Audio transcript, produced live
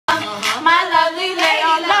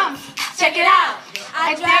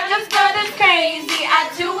I think I'm sort of crazy.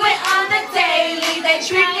 I do it on the daily. They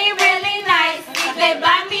treat me really nice. They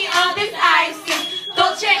buy me all this ice.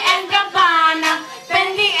 Dolce and Gabbana,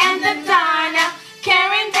 Fendi and the Donna.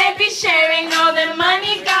 Karen, they be sharing all their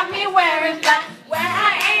money. Got me wearing black. When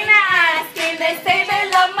I ain't asking, they say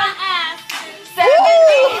they love my ass.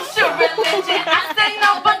 70's your religion. I say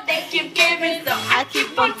no, but they keep giving, so I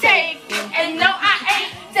keep on taking. And no, I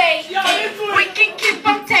ain't taking. We can keep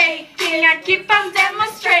on taking. I keep on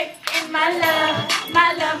demonstrating my love,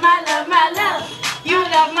 my love, my love, my love. You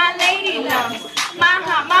love my lady love. My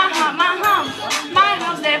hum, my hum, my hum. My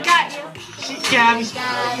hum, they've got you. She got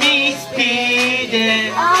me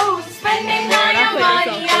speeding. Oh, spending all your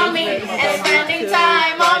money on me and spending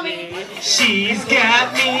time on me. She's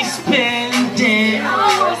got me spending.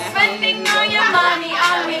 Oh, spending all your money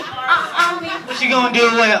on me, on me. What you gonna do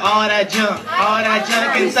with all that junk? All that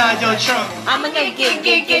junk inside your trunk? I'ma get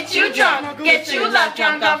you drunk, get you love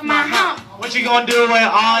drunk off my hump. What you gonna do with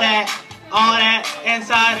all that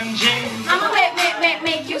inside them jeans? I'ma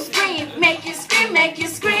make you scream, make you scream, make you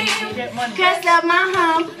scream. Cause of my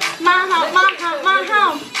hump, my hump, my hump, my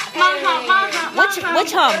hump, my hump, my hump.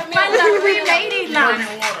 Which hump? My lovely lady lump.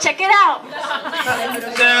 Check it out.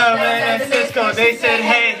 Sarah, man, and Cisco, they said,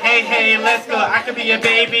 hey, let's go. I could be your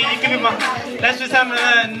baby, you can be my. Let's just have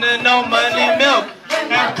no money, milk.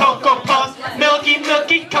 And Cocoa Puffs, milky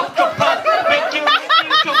Cocoa Puffs. Make you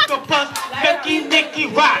Cocoa Puffs, Mickey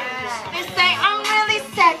rock. They say I'm really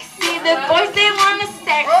sexy. The boys, they wanna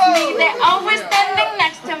sex me. They're always standing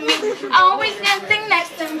next to me, always dancing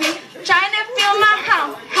next to me, trying to feel my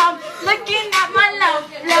hump, looking at my love.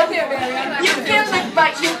 You can look,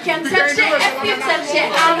 but you can't touch it. If you touch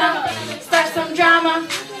it, I'ma start some drama.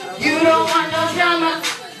 You don't want no drama,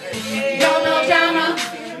 no drama,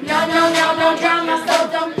 no drama. So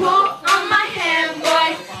don't pull on my hand,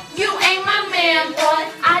 boy. You ain't my man, boy.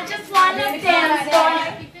 I just wanna dance,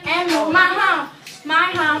 boy, and move my hump,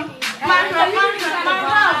 my hump, my hump, my hump, my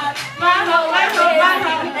hump, my hump, my hump, my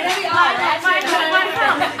hump, my hump, my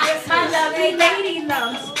hump. My lovely lady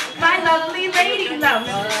loves, my lovely lady loves,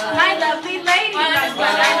 my lovely lady loves. When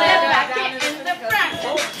I live back in the front.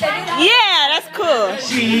 Yeah, that's cool.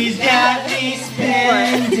 She's got me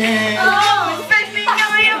spending. Oh, spending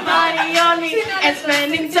all your money on me and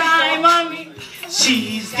spending time on me.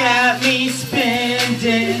 She's got me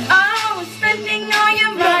spending. Oh, spending all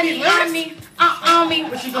your money on me, on me.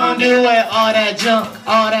 What you gonna do with all that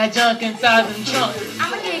junk inside them trunks?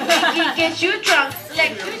 I'ma get you drunk,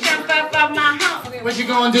 let you jump up on my hump. What you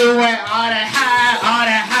gonna do with all that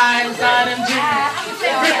high inside them jeans?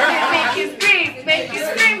 Make you scream, make you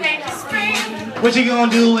scream, make you scream. What you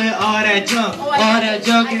gonna do with all that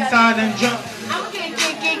junk inside them junk? I'ma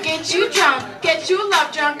get you drunk, get you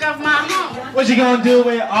love drunk off my hump. What you gonna do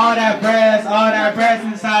with all that brass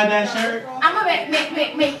inside that shirt? I'ma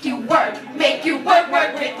make you work, make you work,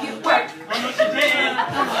 make you work.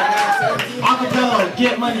 Acapella,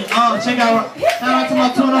 get money, check out, shout out to my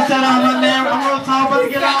tuna, shout out my name, I'm real tall, about to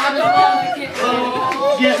get out of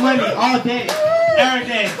this. Get money, all day, every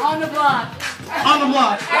day. On the block. On the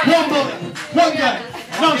block, one bullet, one gun,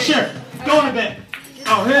 no shirt, go to bed.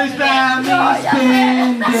 Oh, here's that me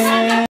spending.